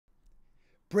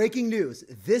Breaking news.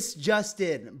 This just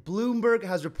in. Bloomberg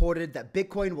has reported that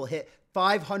Bitcoin will hit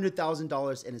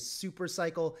 $500,000 in a super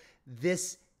cycle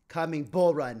this coming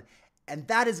bull run. And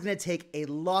that is going to take a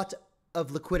lot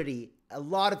of liquidity, a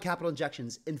lot of capital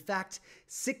injections. In fact,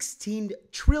 $16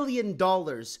 trillion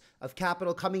of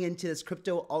capital coming into this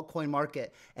crypto altcoin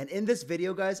market. And in this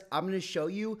video, guys, I'm going to show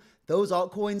you those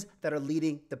altcoins that are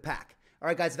leading the pack. All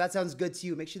right, guys, if that sounds good to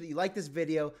you, make sure that you like this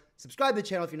video, subscribe to the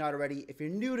channel if you're not already. If you're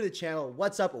new to the channel,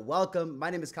 what's up? Welcome. My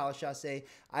name is Kyle Chasse.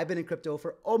 I've been in crypto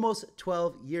for almost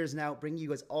 12 years now, bringing you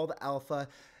guys all the alpha,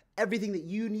 everything that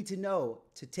you need to know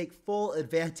to take full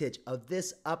advantage of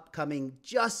this upcoming,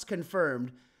 just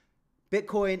confirmed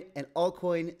Bitcoin and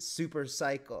altcoin super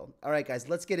cycle. All right, guys,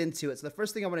 let's get into it. So the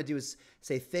first thing I want to do is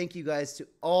say thank you guys to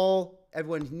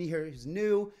everyone here who's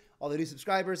new, all the new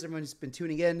subscribers, everyone who's been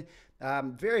tuning in.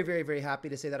 Very, very, very happy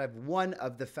to say that I've one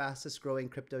of the fastest growing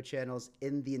crypto channels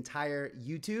in the entire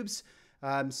YouTubes.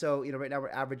 So, right now we're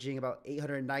averaging about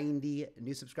 890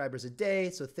 new subscribers a day.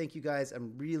 So thank you guys.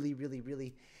 I'm really, really,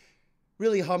 really,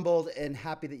 really humbled and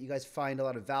happy that you guys find a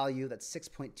lot of value. That's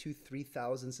 6.23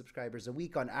 thousand subscribers a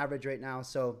week on average right now.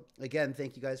 So again,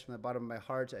 thank you guys from the bottom of my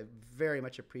heart. I very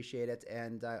much appreciate it.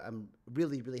 And I'm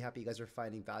really, really happy you guys are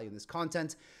finding value in this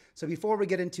content. So before we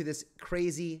get into this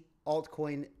crazy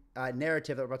altcoin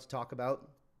narrative that we're about to talk about,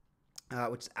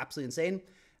 which is absolutely insane.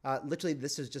 Literally,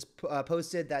 this is just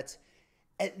posted that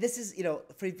this is,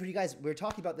 for you guys, we were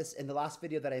talking about this in the last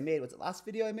video that I made. Was it last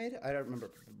video I made? I don't remember.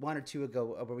 One or two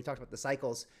ago, where we talked about the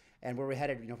cycles and where we're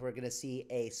headed. We're going to see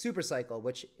a super cycle,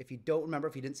 which if you don't remember,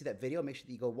 if you didn't see that video, make sure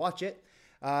that you go watch it.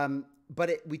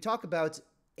 But we talk about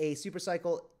a super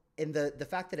cycle in the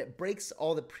fact that it breaks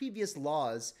all the previous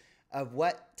laws of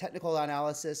what technical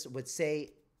analysis would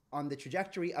say on the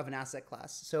trajectory of an asset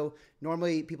class. So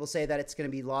normally people say that it's going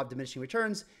to be law of diminishing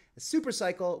returns. A super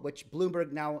cycle, which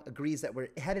Bloomberg now agrees that we're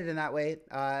headed in that way,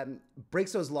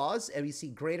 breaks those laws and we see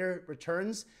greater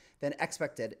returns than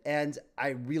expected. And I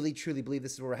really, truly believe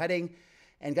this is where we're heading.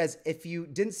 And guys, if you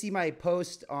didn't see my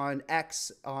post on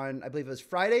X on, I believe it was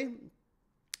Friday,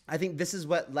 I think this is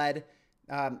what led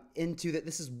into that.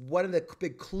 This is one of the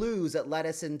big clues that led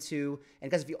us into,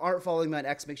 and guys, if you aren't following me on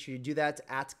X, make sure you do that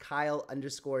at Kyle_CHASSE.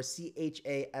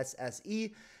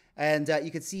 And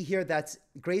you can see here that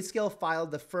Grayscale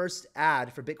filed the first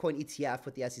ad for Bitcoin ETF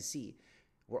with the SEC.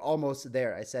 We're almost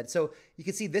there, I said. So you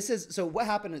can see this is, so what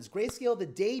happened is Grayscale, the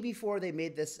day before they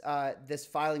made this, this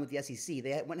filing with the SEC,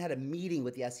 they went and had a meeting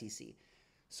with the SEC.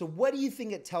 So what do you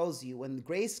think it tells you when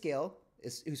Grayscale,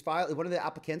 who's filed one of the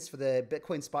applicants for the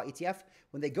Bitcoin spot ETF,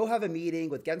 when they go have a meeting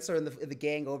with Gensler and the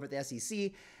gang over at the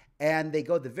SEC, and they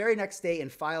go the very next day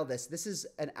and file this. This is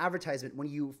an advertisement. When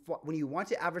you want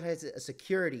to advertise a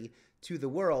security to the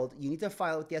world, you need to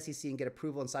file with the SEC and get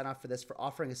approval and sign off for this for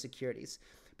offering a securities.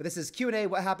 But this is Q&A.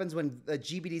 What happens when the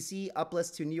GBDC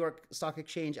uplists to New York Stock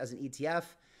Exchange as an ETF?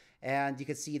 And you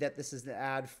can see that this is the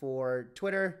ad for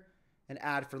Twitter, an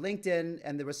ad for LinkedIn,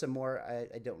 and there was some more,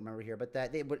 I don't remember here, but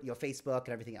that they would, Facebook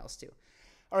and everything else too.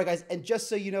 All right, guys, and just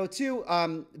so you know too,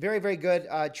 very, very good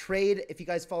trade. If you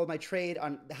guys follow my trade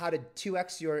on how to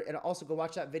 2x your, and also go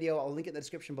watch that video. I'll link it in the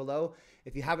description below.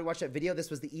 If you haven't watched that video, this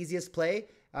was the easiest play.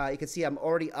 You can see I'm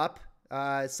already up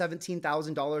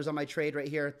 $17,000 on my trade right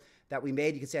here that we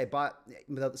made. You can see I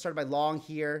started my long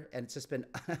here, and it's just been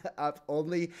up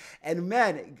only. And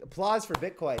man, applause for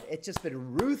Bitcoin. It's just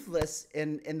been ruthless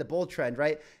in the bull trend,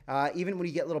 right? Even when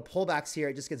you get little pullbacks here,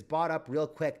 it just gets bought up real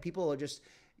quick. People are just,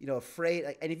 afraid.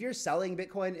 And if you're selling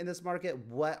Bitcoin in this market,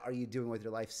 what are you doing with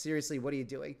your life? Seriously, what are you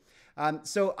doing?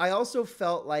 So I also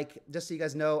felt like, just so you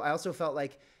guys know, I also felt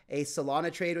like a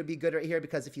Solana trade would be good right here,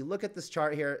 because if you look at this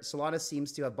chart here, Solana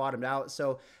seems to have bottomed out.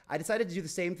 So I decided to do the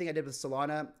same thing I did with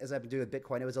Solana as I've been doing with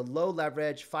Bitcoin. It was a low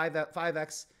leverage,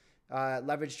 5x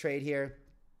leverage trade here.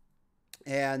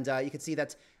 And you can see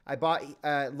that I bought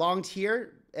longed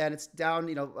here, and it's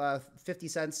down, 50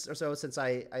 cents or so since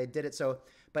I did it. So,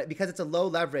 but because it's a low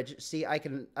leverage, see, I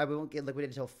won't get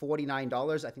liquidated until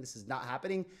 $49. I think this is not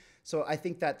happening. So I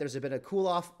think that there's been a cool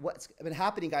off. What's been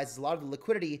happening, guys, is a lot of the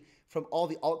liquidity from all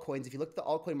the altcoins. If you look at the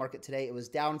altcoin market today, it was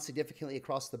down significantly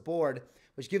across the board,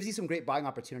 which gives you some great buying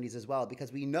opportunities as well,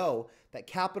 because we know that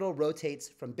capital rotates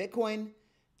from Bitcoin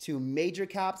to major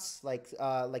caps like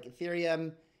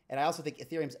Ethereum. And I also think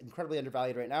Ethereum's incredibly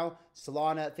undervalued right now,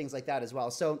 Solana, things like that as well.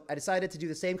 So I decided to do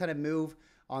the same kind of move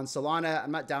on Solana.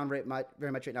 I'm not down very much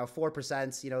right now,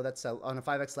 4%. That's on a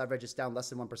 5x leverage. It's down less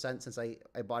than 1% since I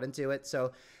bought into it.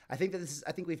 So I think that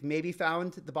I think we've maybe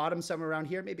found the bottom somewhere around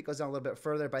here. Maybe it goes down a little bit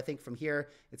further, but I think from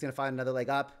here it's going to find another leg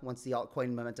up once the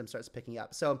altcoin momentum starts picking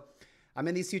up. So I'm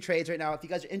in these 2 trades right now. If you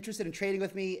guys are interested in trading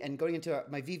with me and going into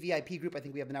my VVIP group, I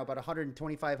think we have now about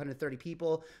 125, 130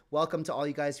 people. Welcome to all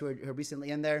you guys who are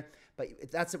recently in there.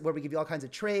 But that's where we give you all kinds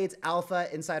of trades, alpha,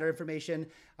 insider information.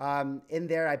 In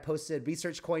there, I posted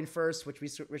Research Coin first, which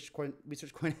Research Coin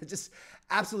has just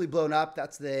absolutely blown up.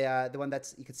 That's the one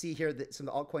that's, you can see here, some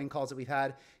of the altcoin calls that we've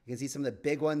had. You can see some of the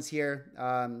big ones here.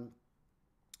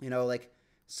 You know, like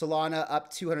Solana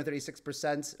up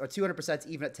 236% or 200%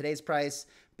 even at today's price.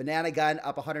 Banana Gun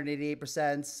up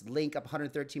 188%. Link up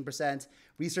 113%.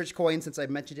 Research Coin, since I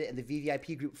mentioned it in the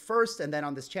VVIP group first and then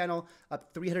on this channel,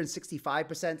 up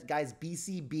 365%. Guys,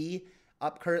 BCB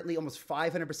up currently almost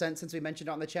 500% since we mentioned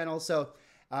it on the channel. So,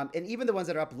 and even the ones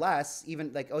that are up less,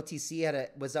 even like OTC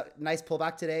was a nice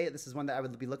pullback today. This is one that I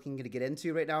would be looking to get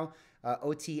into right now.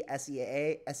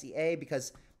 SEA,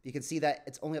 because you can see that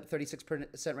it's only up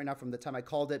 36% right now from the time I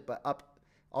called it, but up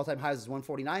all-time highs is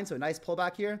 149, so a nice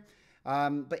pullback here.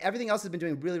 But everything else has been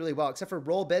doing really, really well, except for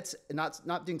Rollbits,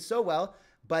 not doing so well.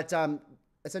 But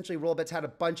essentially, Rollbits had a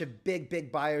bunch of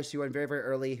big buyers who were in very, very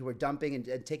early, who were dumping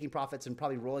and taking profits and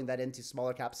probably rolling that into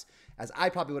smaller caps, as I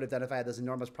probably would have done if I had those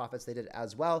enormous profits they did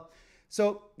as well.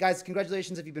 So, guys,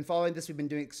 congratulations if you've been following this. We've been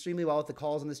doing extremely well with the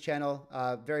calls on this channel.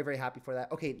 Very, very happy for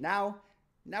that. Okay, now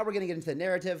we're going to get into the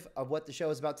narrative of what the show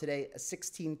is about today, a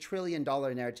 $16 trillion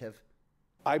narrative.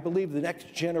 I believe the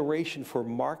next generation for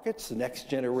markets, the next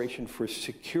generation for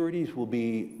securities will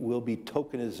be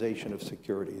tokenization of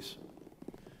securities.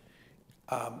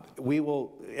 And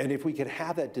if we could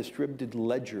have that distributed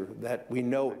ledger that we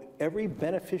know every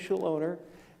beneficial owner,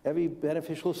 every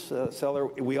beneficial seller,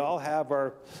 we all have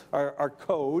our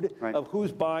code of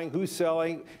who's buying, who's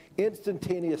selling,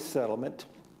 instantaneous settlement.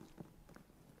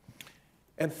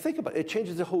 And think about it, it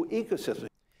changes the whole ecosystem.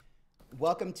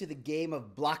 Welcome to the game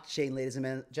of blockchain, ladies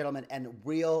and gentlemen, and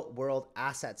real world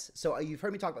assets. So you've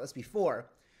heard me talk about this before,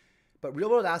 but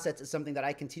real world assets is something that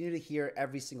I continue to hear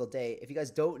every single day. If you guys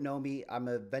don't know me, I'm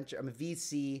a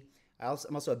VC. I'm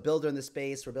also a builder in the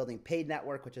space. We're building Paid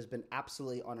Network, which has been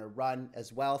absolutely on a run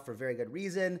as well for very good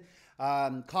reason.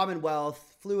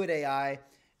 Commonwealth, Fluid AI,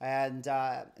 and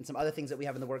some other things that we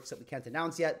have in the works that we can't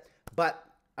announce yet. But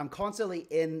I'm constantly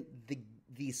in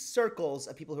these circles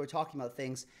of people who are talking about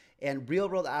things, and real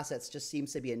world assets just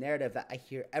seems to be a narrative that I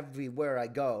hear everywhere I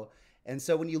go. And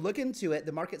so when you look into it,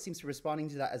 the market seems to be responding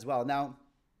to that as well. Now,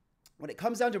 when it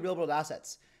comes down to real world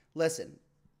assets, listen,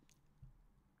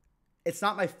 it's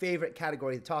not my favorite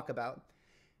category to talk about,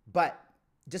 but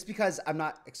just because I'm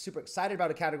not super excited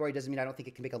about a category doesn't mean I don't think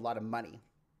it can make a lot of money.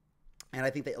 And I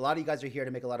think that a lot of you guys are here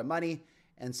to make a lot of money.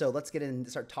 And so let's get in and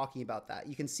start talking about that.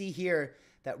 You can see here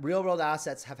that real world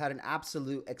assets have had an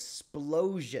absolute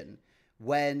explosion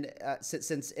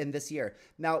since in this year.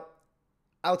 Now,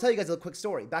 I'll tell you guys a quick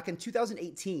story. Back in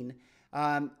 2018,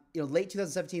 late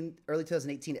 2017, early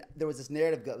 2018, there was this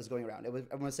narrative that was going around.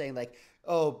 Everyone was saying like,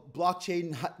 oh,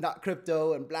 blockchain, not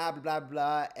crypto, and blah, blah, blah,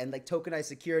 blah, and like tokenized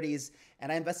securities.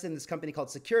 And I invested in this company called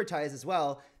Securitize as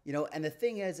well. And the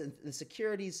thing is, in the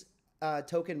securities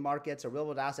token markets or real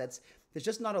world assets, there's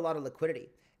just not a lot of liquidity.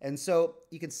 And so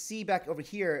you can see back over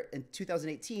here in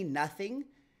 2018, nothing,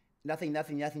 a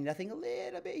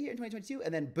little bit here in 2022,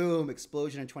 and then boom,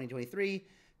 explosion in 2023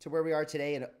 to where we are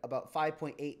today at about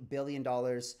 $5.8 billion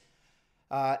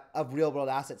of real world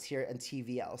assets here in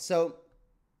TVL. So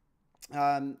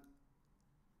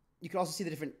you can also see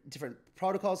the different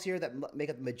protocols here that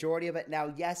make up the majority of it.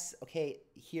 Now, yes, okay,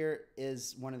 here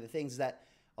is one of the things that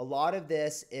a lot of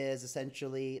this is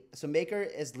essentially, so Maker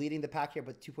is leading the pack here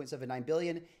with 2.79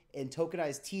 billion in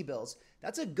tokenized T-bills.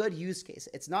 That's a good use case.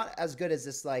 It's not as good as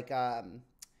this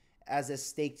as a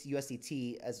staked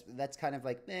USDT, as that's kind of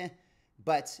like meh.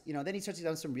 But then he starts to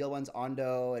do some real ones,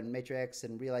 Ondo and Matrix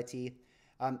and Real IT.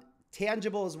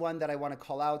 Tangible is one that I want to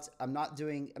call out. I'm not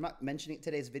mentioning it in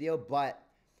today's video, but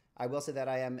I will say that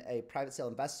I am a private sale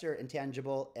investor in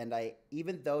Tangible, and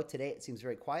even though today it seems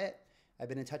very quiet, I've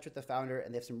been in touch with the founder,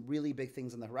 and they have some really big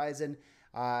things on the horizon.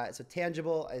 So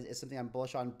Tangible is something I'm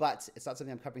bullish on, but it's not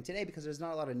something I'm covering today because there's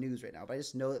not a lot of news right now. But I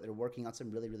just know that they're working on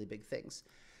some really, really big things.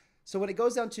 So when it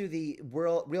goes down to the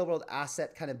real world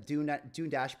asset kind of Dune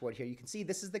dashboard here, you can see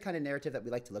this is the kind of narrative that we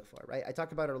like to look for, right? I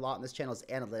talk about it a lot on this channel is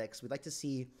analytics. We like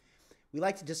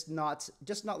to just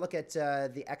not look at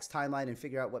the X timeline and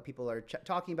figure out what people are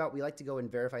talking about. We like to go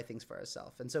and verify things for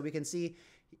ourselves. And so we can see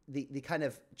the kind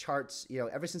of charts,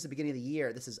 ever since the beginning of the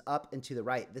year, this is up and to the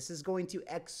right. This is going to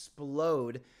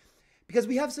explode because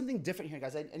we have something different here,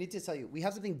 guys. I need to tell you, we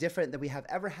have something different than we have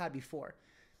ever had before.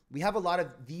 We have a lot of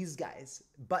these guys,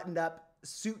 buttoned up,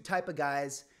 suit type of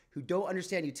guys who don't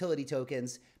understand utility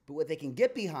tokens, but what they can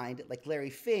get behind, like Larry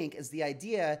Fink, is the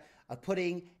idea of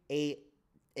putting a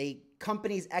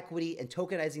companies' equity and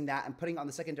tokenizing that and putting it on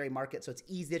the secondary market so it's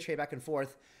easy to trade back and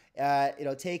forth.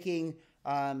 Taking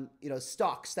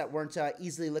stocks that weren't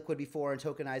easily liquid before and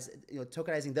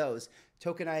tokenizing those,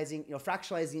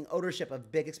 fractionalizing ownership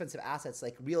of big expensive assets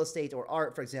like real estate or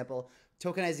art, for example,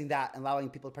 tokenizing that and allowing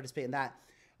people to participate in that.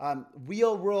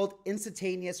 Real world,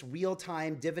 instantaneous, real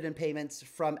time dividend payments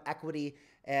from equity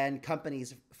and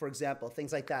companies, for example,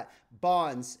 things like that.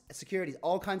 Bonds, securities,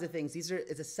 all kinds of things. It's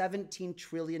a $17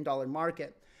 trillion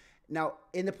market. Now,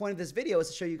 in the point of this video is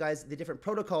to show you guys the different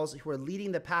protocols who are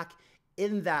leading the pack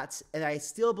in that. And I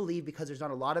still believe, because there's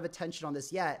not a lot of attention on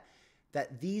this yet,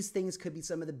 that these things could be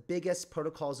some of the biggest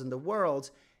protocols in the world.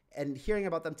 And hearing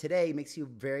about them today makes you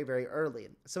very, very early.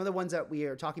 Some of the ones that we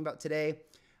are talking about today,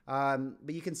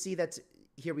 but you can see that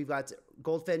here we've got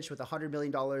Goldfinch with $100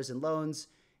 million in loans,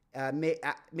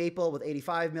 Maple with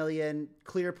 85 million,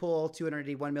 Clearpool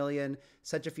 281 million,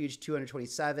 Centrifuge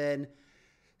 227.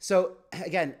 So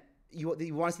again, you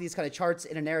want to see these kind of charts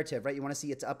in a narrative, right? You want to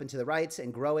see it's up and to the right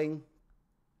and growing,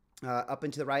 up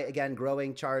and to the right again,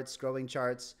 growing charts.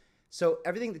 So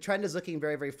everything, the trend is looking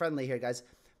very, very friendly here, guys.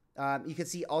 You can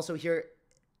see also here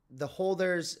the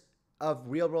holders of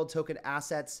real world token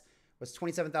assets was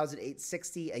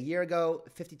 27,860 a year ago,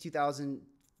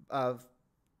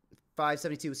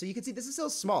 52,572. So you can see this is still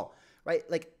small, right?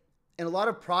 Like in a lot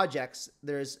of projects,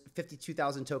 there's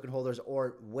 52,000 token holders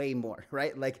or way more,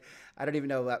 right? Like I don't even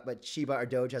know but Shiba or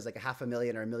Doge has like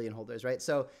 500,000 or 1 million holders, right?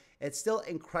 So it's still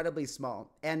incredibly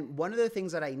small. And one of the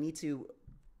things that I need to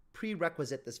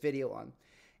prerequisite this video on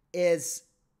is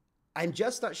I'm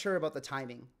just not sure about the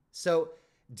timing. So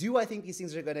do I think these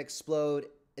things are going to explode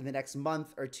in the next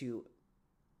month or two?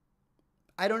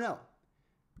 I don't know,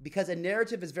 because a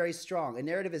narrative is very strong. A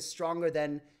narrative is stronger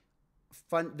than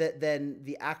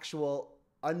the actual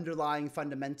underlying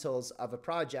fundamentals of a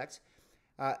project.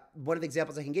 One of the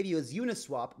examples I can give you is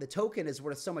Uniswap. The token is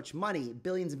worth so much money,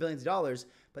 billions and billions of dollars,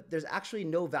 but there's actually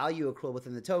no value accrual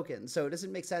within the token. So it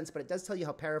doesn't make sense, but it does tell you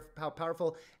how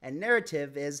powerful a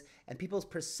narrative is and people's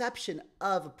perception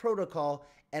of a protocol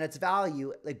and its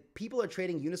value. Like people are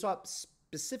trading Uniswap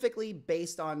specifically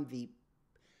based on the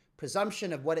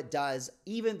presumption of what it does,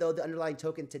 even though the underlying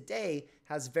token today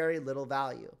has very little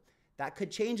value. That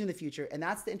could change in the future, and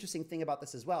that's the interesting thing about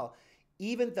this as well.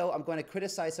 Even though I'm going to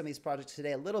criticize some of these projects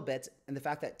today a little bit, and the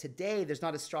fact that today there's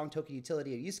not a strong token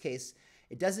utility or use case,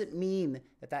 it doesn't mean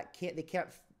that they can't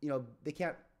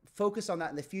focus on that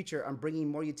in the future on bringing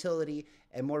more utility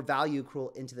and more value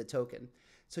accrual into the token.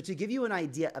 So to give you an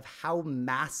idea of how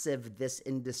massive this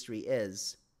industry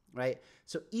is, right?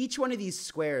 So each one of these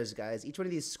squares, guys, each one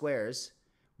of these squares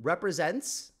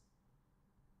represents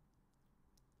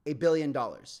 $1 billion.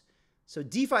 So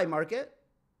DeFi market,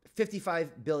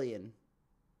 55 billion.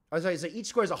 Oh, sorry, so each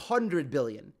square is 100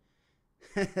 billion.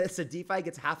 So DeFi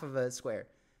gets half of a square.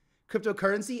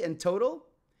 Cryptocurrency in total,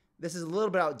 this is a little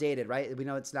bit outdated, right? We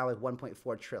know it's now like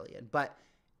 1.4 trillion. But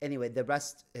anyway, the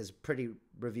rest is pretty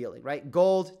revealing, right?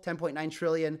 Gold, 10.9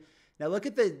 trillion. Now look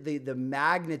at the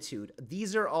magnitude.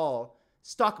 These are all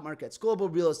stock markets, global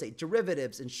real estate,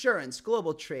 derivatives, insurance,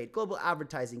 global trade, global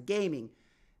advertising, gaming.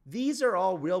 These are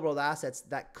all real world assets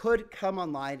that could come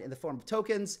online in the form of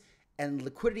tokens and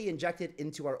liquidity injected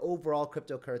into our overall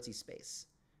cryptocurrency space,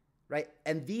 right?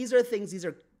 And these are things, these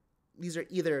are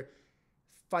either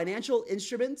financial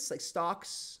instruments like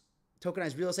stocks,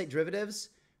 tokenized real estate derivatives,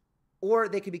 or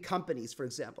they could be companies, for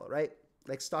example, right?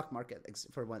 Like stock market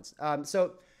for once.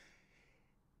 So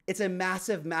it's a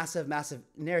massive, massive, massive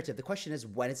narrative. The question is,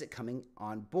 when is it coming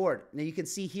on board? Now you can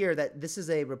see here that this is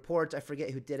a report. I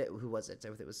forget who did it. Who was it?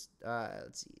 It was,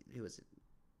 let's see, who was it?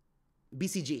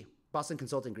 BCG, Boston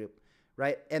Consulting Group,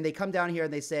 right? And they come down here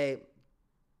and they say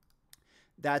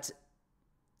that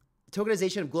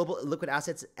tokenization of global liquid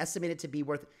assets estimated to be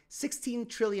worth $16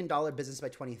 trillion business by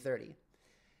 2030.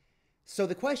 So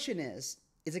the question is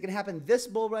it going to happen this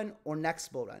bull run or next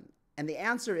bull run? And the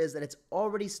answer is that it's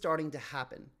already starting to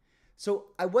happen. So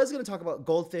I was going to talk about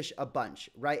Goldfish a bunch,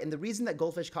 right? And the reason that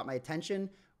Goldfish caught my attention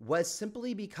was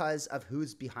simply because of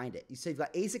who's behind it. So you've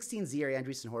got A16Z,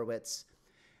 Andreessen Horowitz.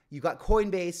 You've got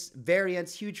Coinbase,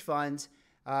 Variance, huge fund.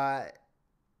 Yeah,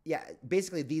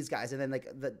 basically these guys. And then like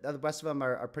the rest of them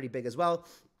are pretty big as well.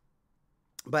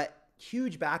 But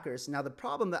huge backers. Now the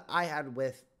problem that I had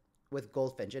with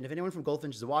Goldfinch, and if anyone from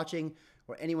Goldfinch is watching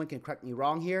or anyone can correct me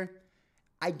wrong here,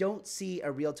 I don't see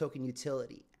a real token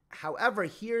utility. However,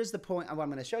 here's the point of what I'm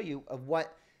going to show you of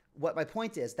what my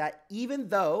point is, that even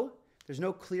though there's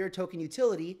no clear token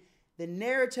utility, the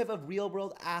narrative of real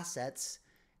world assets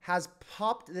has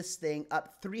popped this thing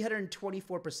up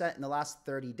 324% in the last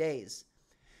 30 days.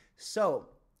 So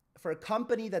for a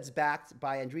company that's backed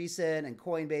by Andreessen and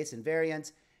Coinbase and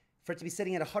Variant, for it to be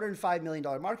sitting at $105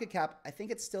 million market cap, I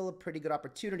think it's still a pretty good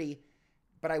opportunity.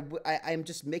 But I'm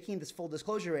just making this full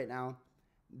disclosure right now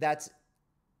that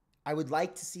I would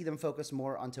like to see them focus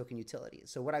more on token utility.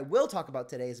 So what I will talk about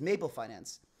today is Maple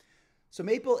Finance. So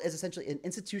Maple is essentially an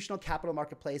institutional capital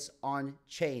marketplace on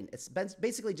chain. It's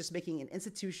basically just making an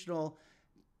institutional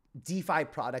DeFi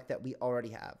product that we already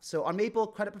have. So on Maple,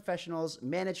 credit professionals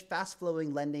manage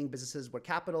fast-flowing lending businesses where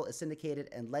capital is syndicated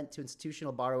and lent to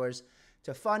institutional borrowers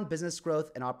to fund business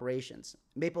growth and operations.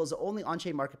 Maple is the only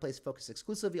on-chain marketplace focused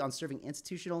exclusively on serving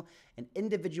institutional and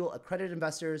individual accredited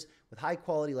investors with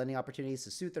high-quality lending opportunities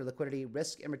to suit their liquidity,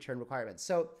 risk, and return requirements.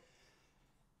 So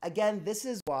again, this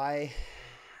is why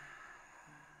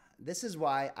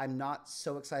I'm not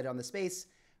so excited on the space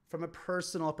from a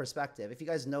personal perspective. If you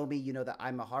guys know me, you know that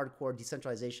I'm a hardcore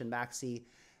decentralization maxi,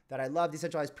 that I love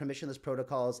decentralized permissionless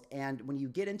protocols. And when you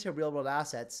get into real world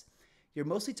assets, you're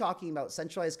mostly talking about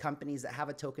centralized companies that have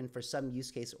a token for some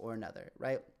use case or another,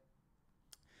 right?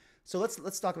 So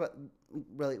let's talk about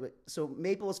really. So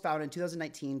Maple was founded in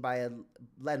 2019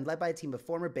 led by a team of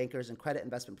former bankers and credit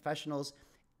investment professionals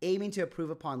aiming to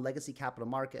improve upon legacy capital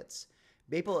markets.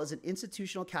 Maple is an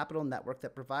institutional capital network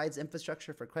that provides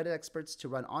infrastructure for credit experts to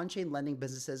run on-chain lending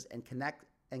businesses and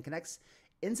connects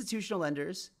institutional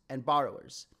lenders and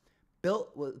borrowers.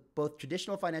 Built with both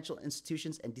traditional financial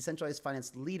institutions and decentralized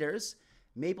finance leaders,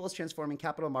 Maple is transforming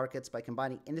capital markets by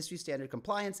combining industry standard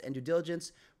compliance and due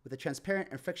diligence with a transparent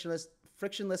and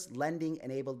frictionless lending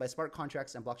enabled by smart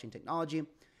contracts and blockchain technology.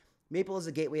 Maple is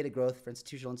a gateway to growth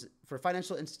for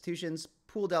financial institutions,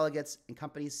 pool delegates, and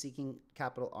companies seeking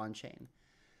capital on-chain.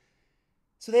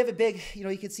 So they have a big,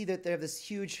 you can see that they have this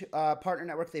huge partner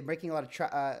network. They're making a lot of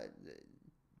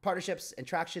partnerships and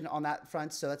traction on that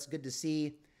front, so that's good to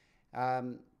see.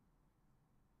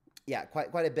 Yeah,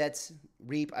 quite a bit.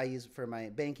 REAP I use for my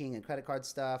banking and credit card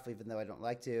stuff, even though I don't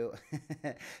like to.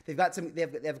 They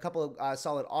have a couple of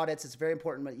solid audits. It's very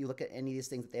important when you look at any of these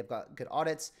things that they've got good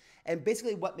audits. And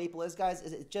basically, what Maple is, guys,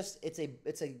 is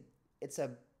it's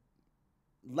a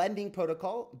lending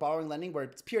protocol, borrowing lending, where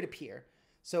it's peer to peer.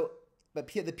 So, but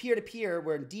the peer to peer,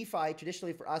 where in DeFi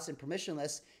traditionally for us in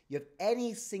permissionless, you have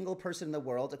any single person in the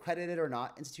world, accredited or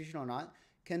not, institutional or not,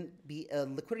 can be a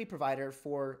liquidity provider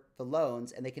for the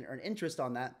loans, and they can earn interest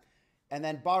on that. And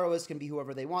then borrowers can be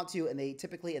whoever they want to, and they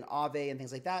typically in Aave and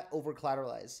things like that over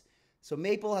collateralize. So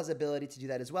Maple has the ability to do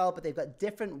that as well, but they've got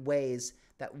different ways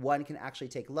that one can actually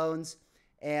take loans.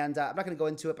 And I'm not going to go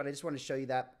into it, but I just want to show you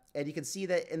that. And you can see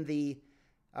that in the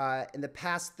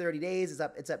past 30 days,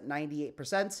 it's up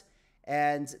 98%.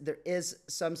 And there is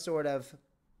some sort of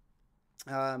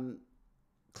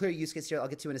clear use case here I'll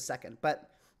get to in a second. But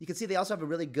you can see they also have a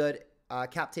really good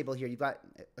cap table here. You've got,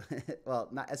 well,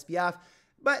 not SBF,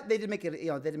 but they did make it,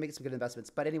 they did make some good investments.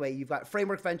 But anyway, you've got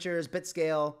Framework Ventures,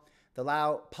 BitScale, the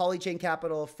Lao, Polychain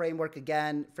Capital, Framework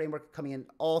coming in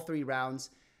all 3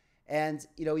 rounds. And,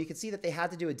 you can see that they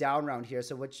had to do a down round here.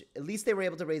 So which at least they were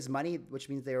able to raise money, which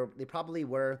means they probably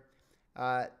were,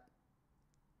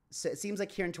 so it seems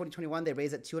like here in 2021, they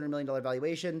raised at $200 million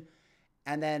valuation.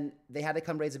 And then they had to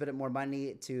come raise a bit more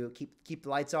money to keep the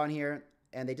lights on here.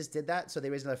 And they just did that. So they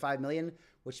raised another $5 million,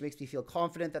 which makes me feel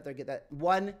confident that they're get that.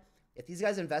 One, if these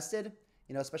guys invested,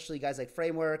 especially guys like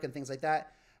Framework and things like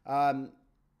that, and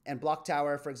Block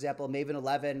Tower, for example, Maven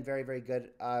 11, very, very good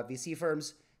VC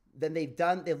firms, then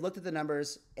they've looked at the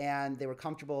numbers and they were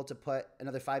comfortable to put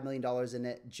another $5 million in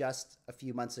it just a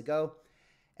few months ago.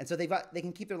 And so they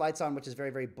can keep their lights on, which is very,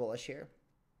 very bullish here.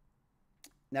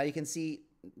 Now you can see,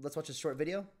 let's watch a short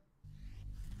video.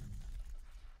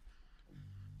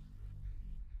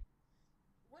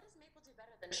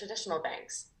 Traditional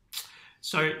banks?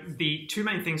 So the 2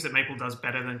 main things that Maple does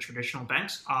better than traditional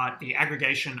banks are the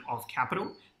aggregation of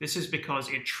capital. This is because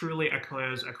it truly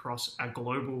occurs across a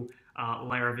global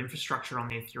layer of infrastructure on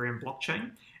the Ethereum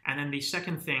blockchain. And then the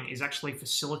second thing is actually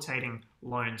facilitating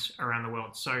loans around the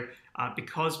world. So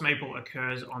because Maple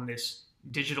occurs on this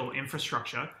digital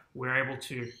infrastructure, we're able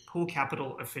to pool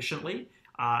capital efficiently,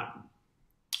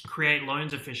 create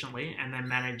loans efficiently, and then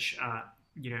manage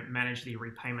the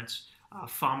repayments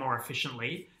far more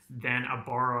efficiently than a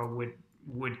borrower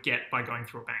would get by going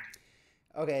through a bank.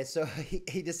 Okay, so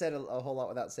he just said a whole lot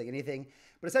without saying anything,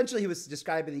 but essentially he was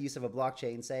describing the use of a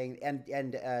blockchain, saying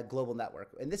and a global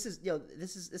network. And this is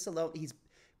this alone. He's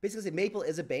basically saying Maple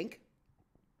is a bank,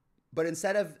 but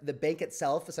instead of the bank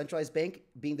itself, a centralized bank,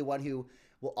 being the one who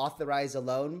will authorize a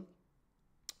loan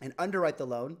and underwrite the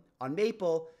loan, on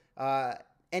Maple, a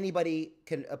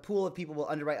pool of people will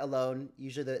underwrite a loan.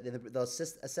 Usually they'll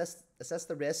assess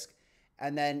the risk,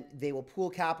 and then they will pool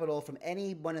capital from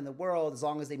anyone in the world as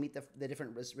long as they meet the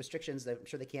different restrictions. I'm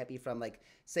sure they can't be from like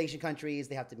sanctioned countries.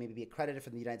 They have to maybe be accredited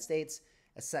from the United States,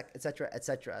 et cetera, et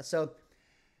cetera. So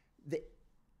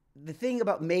the thing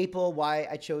about Maple, why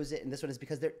I chose it in this one, is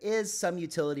because there is some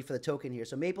utility for the token here.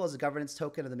 So Maple is a governance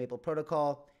token of the Maple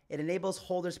protocol. It enables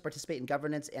holders to participate in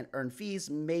governance and earn fees.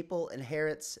 Maple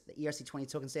inherits the ERC20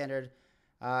 token standard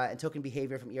and token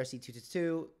behavior from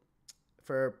ERC222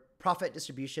 for profit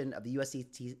distribution of the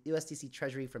USDC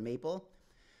treasury from Maple.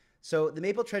 So the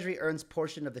Maple treasury earns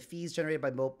portion of the fees generated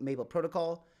by Maple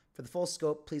protocol. For the full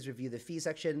scope, please review the fee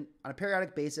section. On a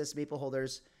periodic basis, Maple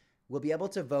holders will be able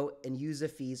to vote and use the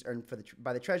fees earned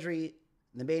by the treasury.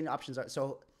 The main options are,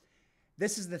 so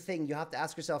this is the thing, you have to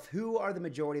ask yourself, who are the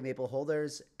majority of Maple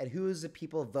holders and who's the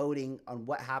people voting on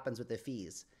what happens with the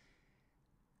fees?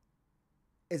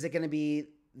 Is it going to be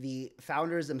the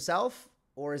founders themselves,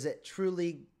 or is it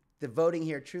truly the voting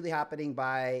here truly happening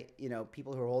by, you know,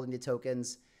 people who are holding the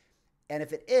tokens? And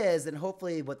if it is, then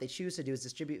hopefully what they choose to do is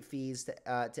distribute fees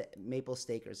to Maple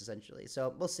stakers, essentially.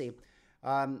 So we'll see.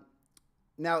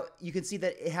 Now, you can see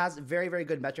that it has very, very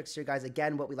good metrics here, guys.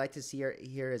 Again, what we like to see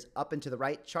here is up and to the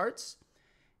right charts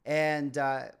and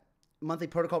monthly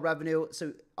protocol revenue.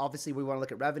 So obviously we want to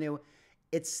look at revenue.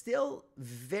 It's still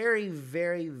very,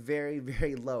 very, very,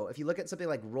 very low. If you look at something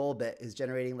like Rollbit is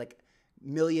generating like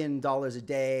 $1 million a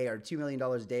day or $2 million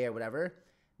a day or whatever,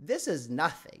 this is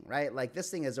nothing, right? Like this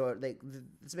thing is like,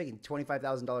 it's making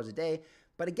 $25,000 a day.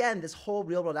 But again, this whole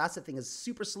real world asset thing is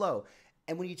super slow.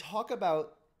 And when you talk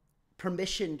about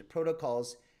permissioned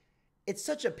protocols, it's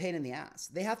such a pain in the ass.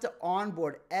 They have to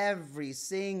onboard every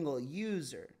single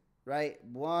user, right?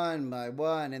 One by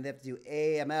one, and they have to do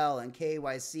AML and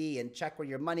KYC and check where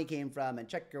your money came from and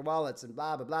check your wallets and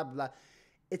blah, blah, blah, blah.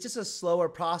 It's just a slower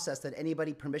process than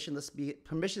anybody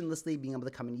permissionlessly being able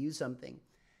to come and use something.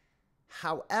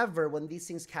 However, when these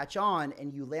things catch on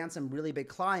and you land some really big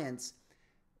clients,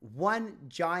 one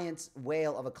giant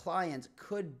whale of a client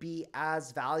could be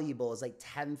as valuable as like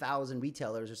 10,000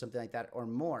 retailers or something like that or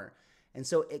more. And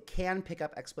so it can pick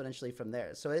up exponentially from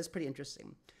there. So it is pretty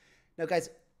interesting. Now, guys,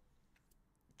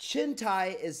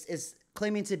 Chintai is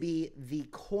claiming to be the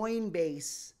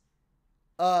Coinbase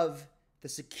of the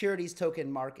securities token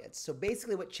markets. So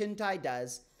basically what Chintai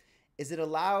does is it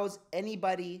allows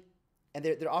anybody, and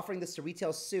they're offering this to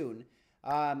retail soon,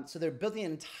 so they're building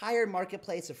an entire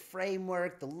marketplace, a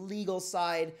framework, the legal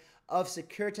side of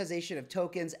securitization of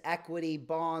tokens, equity,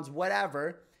 bonds,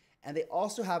 whatever. And they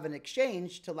also have an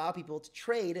exchange to allow people to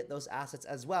trade those assets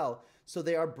as well. So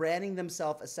they are branding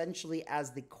themselves essentially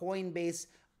as the Coinbase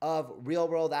of real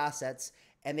world assets.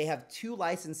 And they have 2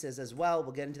 licenses as well.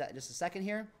 We'll get into that in just a second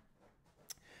here.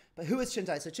 But who is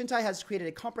Chintai? So Chintai has created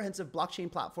a comprehensive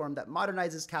blockchain platform that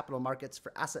modernizes capital markets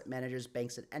for asset managers,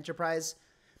 banks, and enterprise.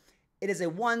 It is a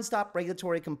one-stop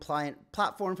regulatory compliant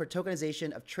platform for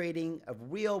tokenization of trading of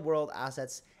real-world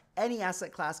assets. Any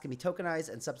asset class can be tokenized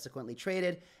and subsequently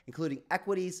traded, including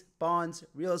equities, bonds,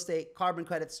 real estate, carbon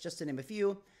credits, just to name a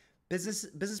few.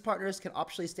 Business partners can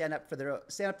optionally stand up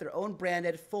their own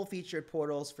branded, full-featured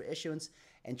portals for issuance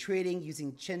and trading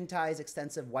using Chintai's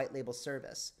extensive white label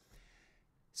service.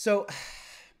 So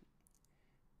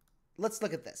let's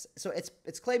look at this. So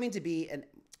it's claiming to be an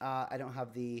I don't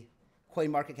have the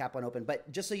CoinMarketCap one open, but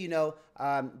just so you know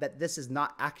that this is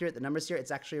not accurate, the numbers here,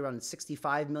 it's actually around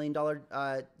 $65 million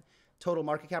total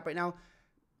market cap right now.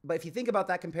 But if you think about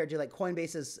that compared to like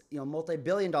Coinbase's, you know,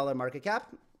 multi-billion-dollar market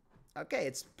cap, okay,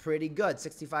 it's pretty good,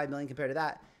 65 million compared to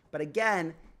that. But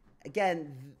again,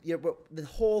 the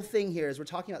whole thing here is we're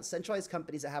talking about centralized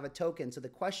companies that have a token. So the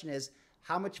question is,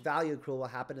 how much value accrual will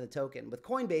happen to the token? With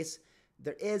Coinbase,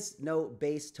 there is no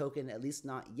base token, at least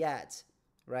not yet,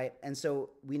 right? And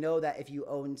so we know that if you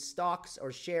own stocks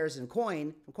or shares in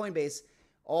Coinbase,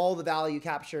 all the value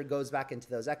capture goes back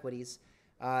into those equities.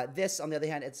 This, on the other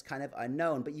hand, it's kind of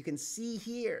unknown. But you can see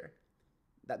here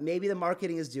that maybe the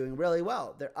marketing is doing really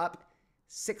well. They're up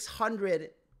 600%,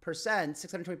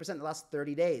 620% in the last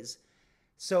 30 days.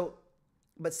 So,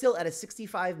 but still at a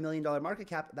 $65 million market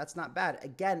cap, that's not bad.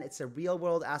 Again, it's a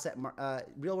real-world asset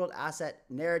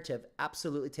narrative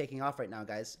absolutely taking off right now,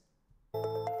 guys.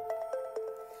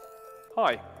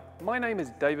 Hi, my name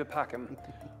is David Packham.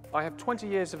 I have 20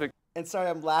 years of... And sorry,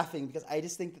 I'm laughing because I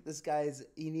just think that this guy's,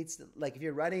 he needs to, like, if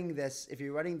you're running this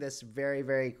very,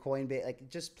 very Coinbase, like,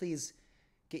 just please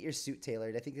get your suit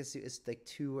tailored. I think this suit is like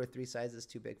 2 or 3 sizes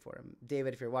too big for him.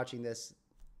 David, if you're watching this,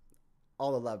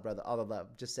 all the love, brother, all the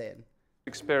love, just saying.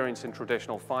 Experience in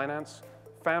traditional finance,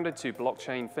 founded 2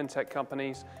 blockchain fintech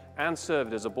companies, and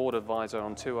served as a board advisor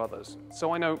on 2 others,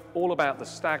 so I know all about the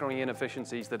staggering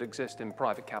inefficiencies that exist in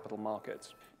private capital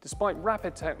markets. Despite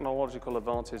rapid technological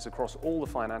advances across all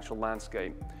the financial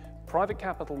landscape, private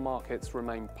capital markets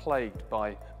remain plagued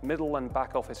by middle and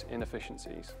back office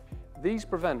inefficiencies. These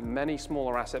prevent many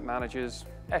smaller asset managers,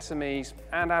 SMEs,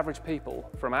 and average people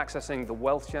from accessing the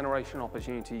wealth generation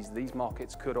opportunities these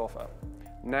markets could offer.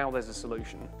 Now there's a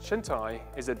solution. Chintai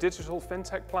is a digital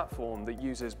fintech platform that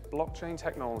uses blockchain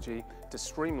technology to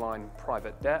streamline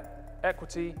private debt,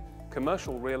 equity,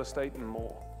 commercial real estate, and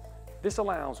more. This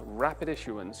allows rapid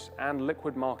issuance and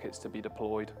liquid markets to be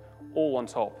deployed, all on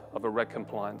top of a reg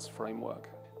compliance framework.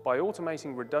 By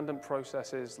automating redundant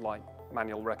processes like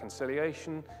manual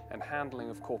reconciliation and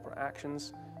handling of corporate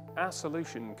actions, our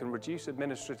solution can reduce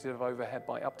administrative overhead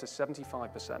by up to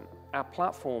 75%. Our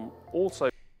platform also...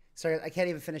 Sorry, I can't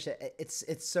even finish it. It's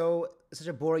such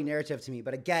a boring narrative to me.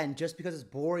 But again, just because it's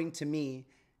boring to me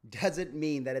doesn't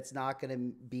mean that it's not going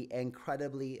to be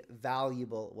incredibly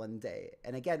valuable one day.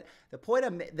 And again, the point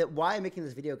why I'm making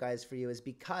this video, guys, for you is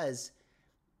because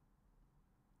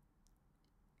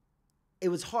it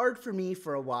was hard for me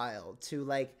for a while to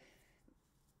like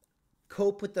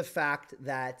cope with the fact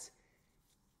that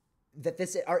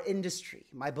our industry,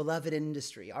 my beloved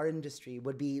industry, our industry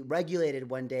would be regulated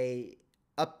one day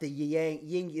up the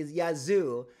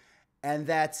yazoo, and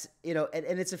that's, you know,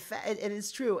 and it's and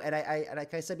it's true. And I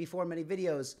like I said before in many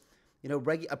videos, you know,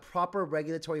 a proper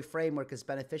regulatory framework is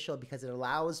beneficial because it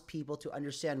allows people to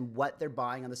understand what they're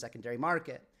buying on the secondary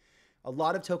market. A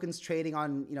lot of tokens trading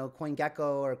on, you know, CoinGecko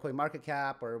or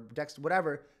CoinMarketCap or Dex,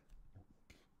 whatever,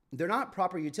 they're not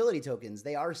proper utility tokens.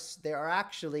 They are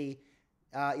actually,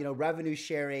 you know, revenue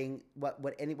sharing, what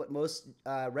most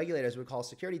regulators would call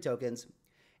security tokens.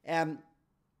 And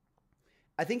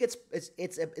I think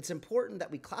it's important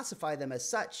that we classify them as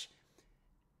such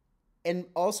and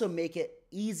also make it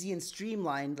easy and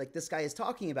streamlined like this guy is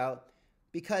talking about,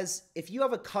 because if you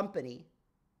have a company,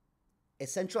 a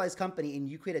centralized company, and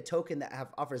you create a token that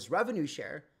offers revenue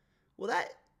share, well, that,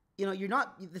 you know,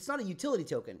 it's not a utility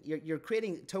token. You're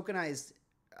creating tokenized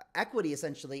equity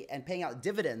essentially and paying out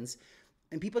dividends,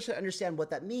 and people should understand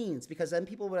what that means, because then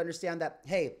people would understand that,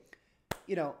 hey,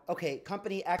 you know, okay,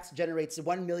 company X generates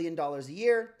 $1 million a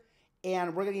year,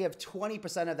 and we're going to give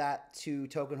 20% of that to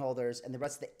token holders, and the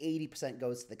rest of the 80%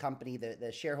 goes to the company,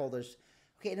 the shareholders.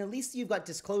 Okay, and at least you've got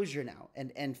disclosure now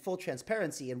and full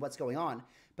transparency in what's going on.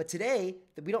 But today,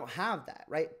 we don't have that,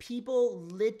 right? People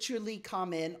literally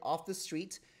come in off the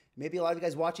street. Maybe a lot of you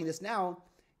guys watching this now,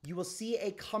 you will see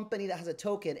a company that has a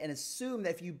token and assume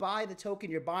that if you buy the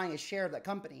token, you're buying a share of that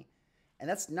company. And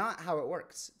that's not how it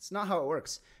works. It's not how it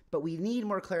works. But we need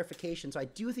more clarification. So I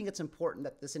do think it's important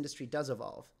that this industry does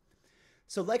evolve.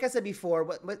 So like I said before,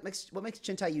 what makes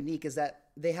Chintai unique is that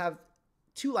they have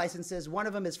 2 licenses. One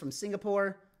of them is from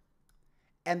Singapore,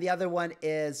 and the other one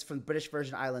is from British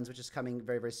Virgin Islands, which is coming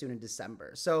very, very soon in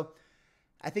December. So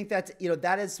I think that, you know,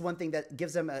 that is one thing that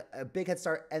gives them a big head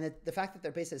start. And the fact that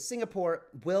they're based in Singapore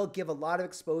will give a lot of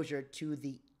exposure to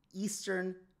the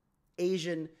Eastern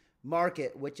Asian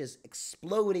market, which is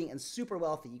exploding and super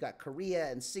wealthy. You got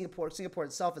Korea and Singapore. Singapore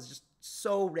itself is just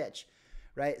so rich,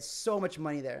 right? So much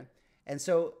money there. And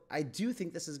so I do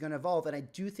think this is going to evolve. And I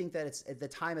do think that the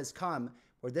time has come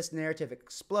where this narrative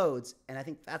explodes. And I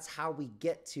think that's how we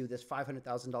get to this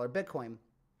 $500,000 Bitcoin.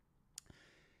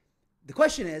 The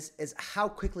question is how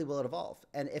quickly will it evolve?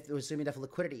 And if there was going to be enough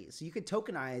liquidity. So you could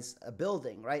tokenize a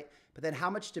building, right? But then how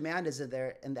much demand is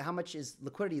there, and how much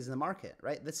liquidity is in the market,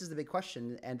 right? This is the big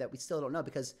question, and that we still don't know,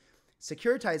 because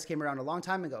Securitize came around a long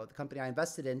time ago, the company I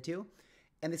invested into,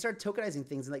 and they started tokenizing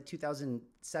things in like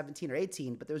 2017 or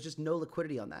 18, but there was just no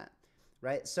liquidity on that,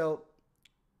 right? So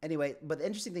anyway, but the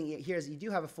interesting thing here is you do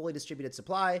have a fully distributed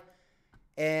supply,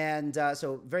 and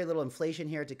so very little inflation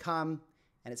here to come.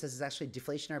 And it says it's actually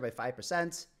deflationary by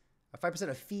 5%. 5%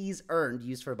 of fees earned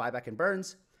used for buyback and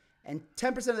burns, and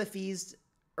 10% of the fees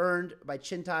earned by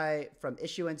Chintai from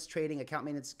issuance, trading, account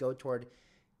maintenance go toward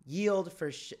yield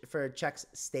for checks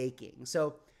staking.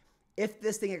 So if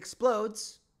this thing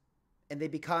explodes and they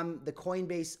become the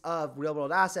Coinbase of real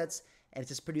world assets, and it's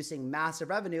just producing massive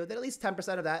revenue, then at least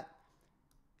 10% of that,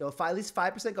 at least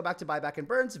 5% go back to buyback and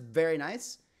burns, very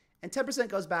nice, and 10%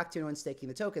 goes back to anyone staking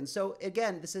the token. So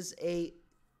again, this is a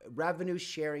revenue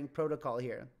sharing protocol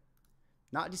here,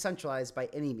 not decentralized by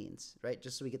any means, right?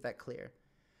 Just so we get that clear.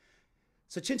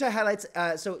 So Chintai highlights,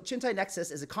 so Chintai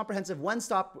Nexus is a comprehensive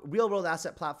one-stop real-world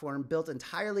asset platform built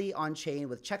entirely on-chain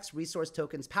with checks resource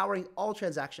tokens powering all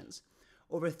transactions.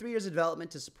 Over 3 years of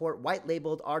development to support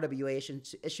white-labeled RWA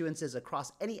issuances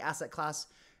across any asset class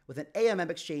with an AMM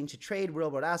exchange to trade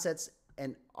real-world assets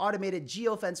and automated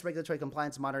geofence regulatory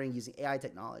compliance monitoring using AI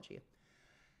technology.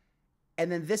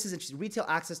 And then this is interesting, retail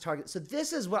access target. So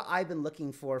this is what I've been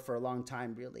looking for a long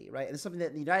time, really, right? And it's something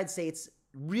that the United States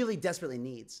really desperately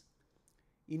needs.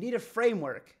 You need a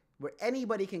framework where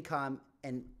anybody can come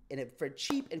and for a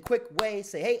cheap and quick way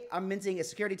say, hey, I'm minting a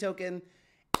security token.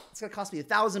 It's going to cost me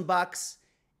 $1,000,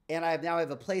 and now I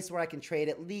have a place where I can trade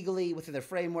it legally within the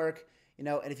framework. And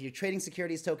if you're trading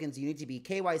securities tokens, you need to be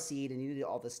KYC'd and you need to do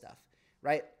all this stuff,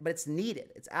 right? But it's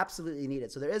needed. It's absolutely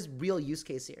needed. So there is real use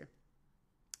case here.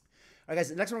 All right, guys,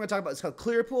 the next one we're going to talk about is called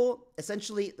Clearpool.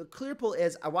 Essentially, the Clearpool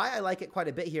is, why I like it quite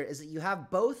a bit here is that you have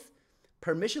both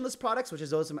permissionless products, which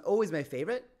is always my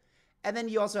favorite, and then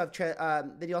you also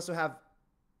have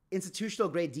institutional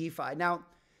grade DeFi. Now,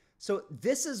 so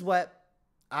this is what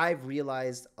I've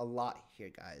realized a lot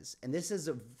here, guys, and this is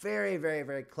a very, very,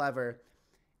 very clever.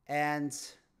 And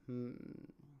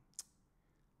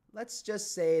let's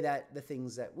just say that the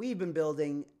things that we've been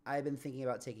building, I've been thinking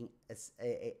about taking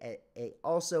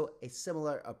also a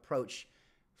similar approach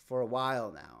for a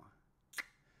while now.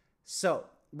 So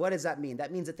what does that mean?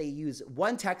 That means that they use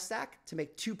one tech stack to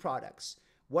make two products.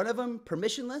 One of them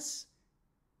permissionless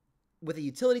with a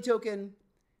utility token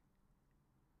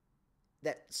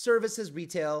that services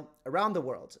retail around the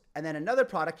world. And then another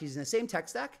product using the same tech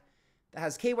stack that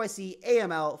has KYC,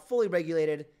 AML, fully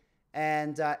regulated,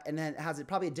 and then has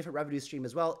probably a different revenue stream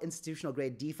as well, institutional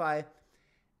grade DeFi.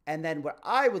 And then what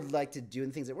I would like to do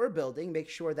in things that we're building, make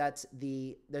sure that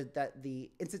the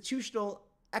institutional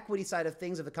equity side of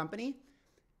things of the company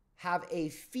have a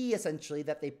fee essentially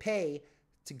that they pay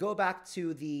to go back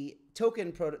to the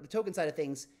token side of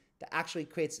things that actually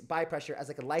creates buy pressure as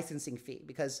like a licensing fee.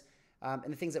 Because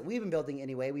in the things that we've been building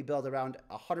anyway, we build around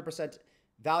 100%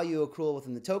 value accrual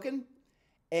within the token.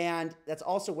 And that's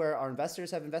also where our investors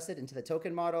have invested into the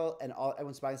token model, and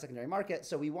everyone's buying the secondary market.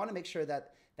 So we want to make sure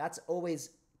that that's always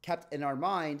kept in our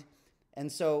mind.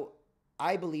 And so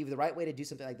I believe the right way to do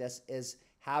something like this is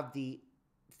have the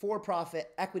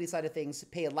for-profit equity side of things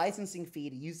pay a licensing fee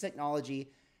to use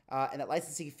technology, and that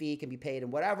licensing fee can be paid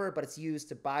in whatever, but it's used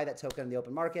to buy that token in the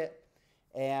open market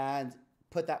and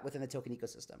put that within the token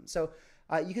ecosystem. So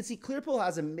you can see Clearpool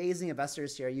has amazing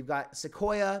investors here. You've got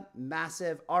Sequoia,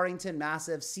 massive, Arlington,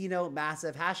 massive, Sino,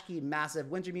 massive, Hashkey, massive,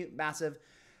 Wintermute, massive,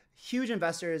 huge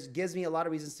investors. Gives me a lot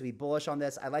of reasons to be bullish on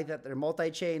this. I like that they're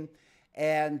multi-chain,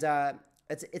 and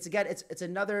it's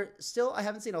another. Still, I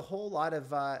haven't seen a whole lot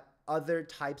of other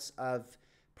types of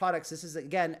products. This is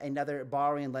again another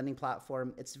borrowing and lending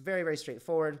platform. It's very, very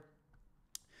straightforward.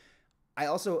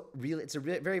 It's a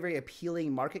very, very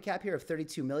appealing market cap here of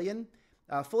 32 million.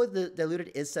 Fully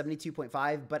diluted is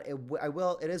 72.5, but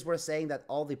it is worth saying that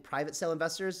all the private sale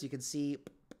investors, you can see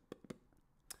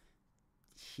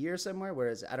here somewhere, where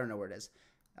is it? I don't know where it is.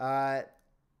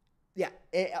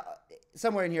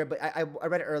 Somewhere in here, but I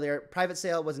read it earlier. Private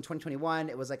sale was in 2021.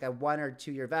 It was like a 1 or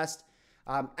 2 year vest.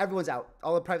 Everyone's out.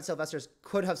 All the private sale investors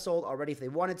could have sold already if they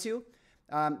wanted to.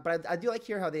 But I do like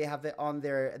here how they have it on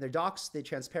their docs, the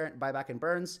transparent buyback and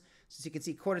burns. So you can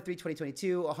see Q3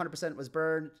 2022, 100% was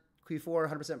burned.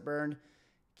 Q4, 100% burned.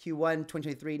 Q1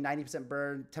 2023, 90%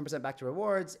 burned. 10% back to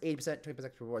rewards. 80%, 20%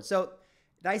 back to rewards. So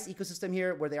nice ecosystem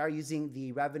here where they are using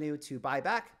the revenue to buy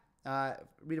back.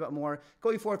 Read about more.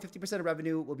 Going forward, 50% of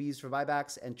revenue will be used for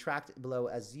buybacks and tracked below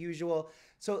as usual.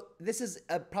 So this is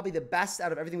probably the best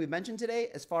out of everything we've mentioned today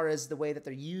as far as the way that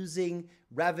they're using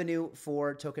revenue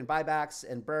for token buybacks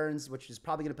and burns, which is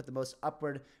probably going to put the most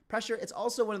upward pressure. It's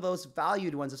also one of those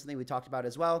valued ones of something we talked about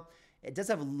as well. It does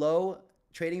have low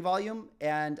trading volume,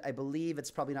 and I believe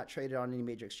it's probably not traded on any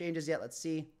major exchanges yet. Let's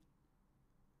see.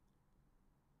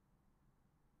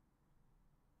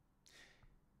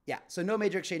 Yeah, so no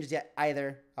major exchanges yet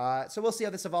either. So we'll see how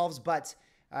this evolves. But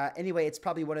anyway, it's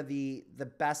probably one of the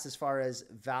best as far as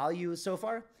value so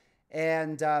far.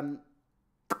 And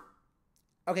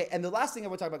okay, and the last thing I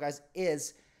want to talk about, guys,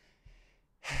 is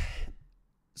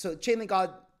so Chainlink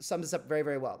God sums this up very,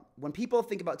 very well. When people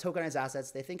think about tokenized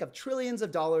assets, they think of trillions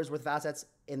of dollars worth of assets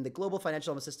in the global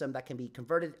financial system that can be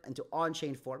converted into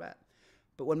on-chain format.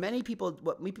 But what many people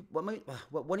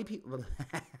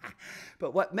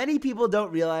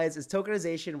don't realize is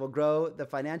tokenization will grow the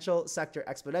financial sector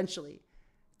exponentially,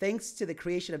 thanks to the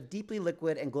creation of deeply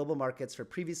liquid and global markets for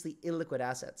previously illiquid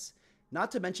assets.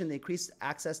 Not to mention the increased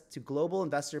access to global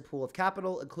investor pool of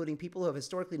capital, including people who have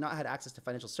historically not had access to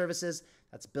financial services.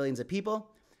 That's billions of people.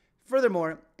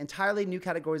 Furthermore, entirely new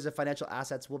categories of financial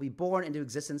assets will be born into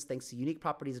existence thanks to unique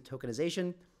properties of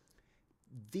tokenization.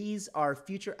 These are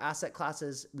future asset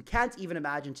classes we can't even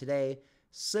imagine today,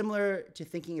 similar to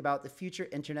thinking about the future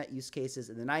internet use cases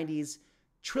in the 90s.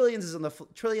 Trillions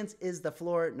is the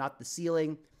floor, not the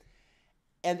ceiling.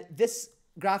 And this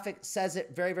graphic says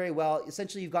it very, very well.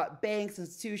 Essentially, you've got banks,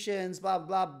 institutions, blah,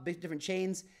 blah, blah, big different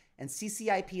chains. And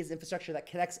CCIP is infrastructure that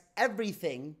connects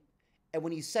everything. And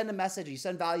when you send a message, or you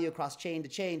send value across chain to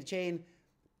chain to chain,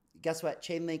 guess what?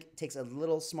 Chainlink takes a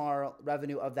little small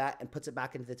revenue of that and puts it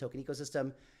back into the token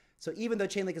ecosystem. So even though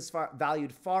Chainlink is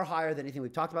valued far higher than anything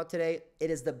we've talked about today,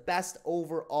 it is the best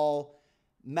overall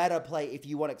meta play if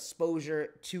you want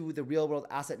exposure to the real world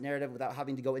asset narrative without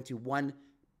having to go into one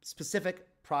specific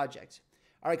project.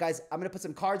 All right, guys, I'm going to put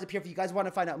some cards up here. If you guys want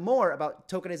to find out more about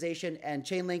tokenization and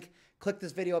Chainlink, click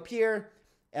this video up here.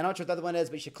 And I'm not sure what the other one is,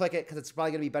 but you should click it because it's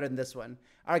probably going to be better than this one.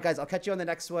 All right, guys, I'll catch you on the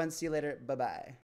next one. See you later. Bye-bye.